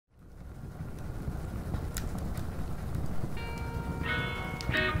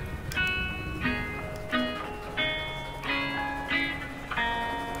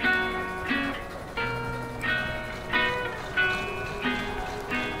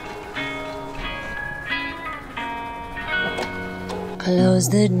Close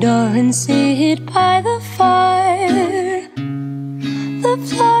the door and sit by the fire. The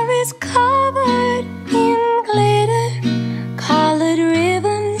floor is covered in glitter, colored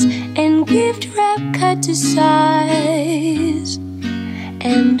ribbons and gift wrap cut to size,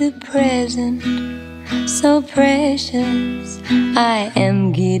 and a present so precious I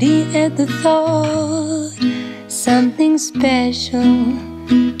am giddy at the thought. Something special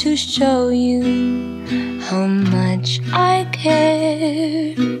to show you how much I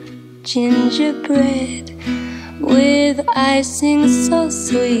care. Gingerbread with icing so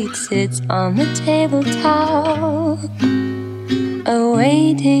sweet sits on the tabletop,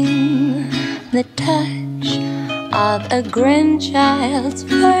 awaiting the touch of a grandchild's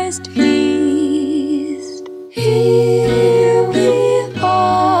first feast. Here we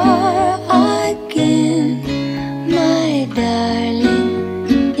are again, my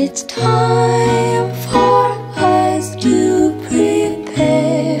darling. It's time for us to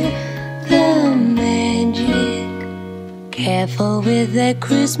prepare the magic. Careful with that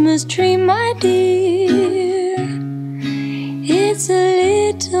Christmas tree, my dear. It's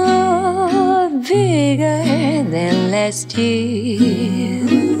a little bigger than last year,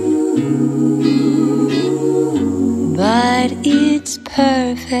 but it's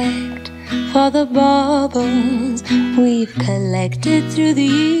perfect for the baubles we've collected through the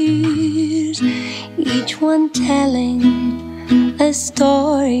years, each one telling a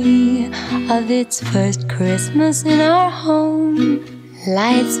story of its first Christmas in our home.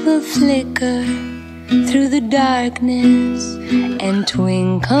 Lights will flicker through the darkness and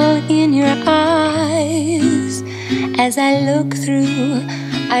twinkle in your eyes. As I look through,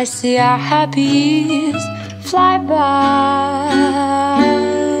 I see our happy years fly by.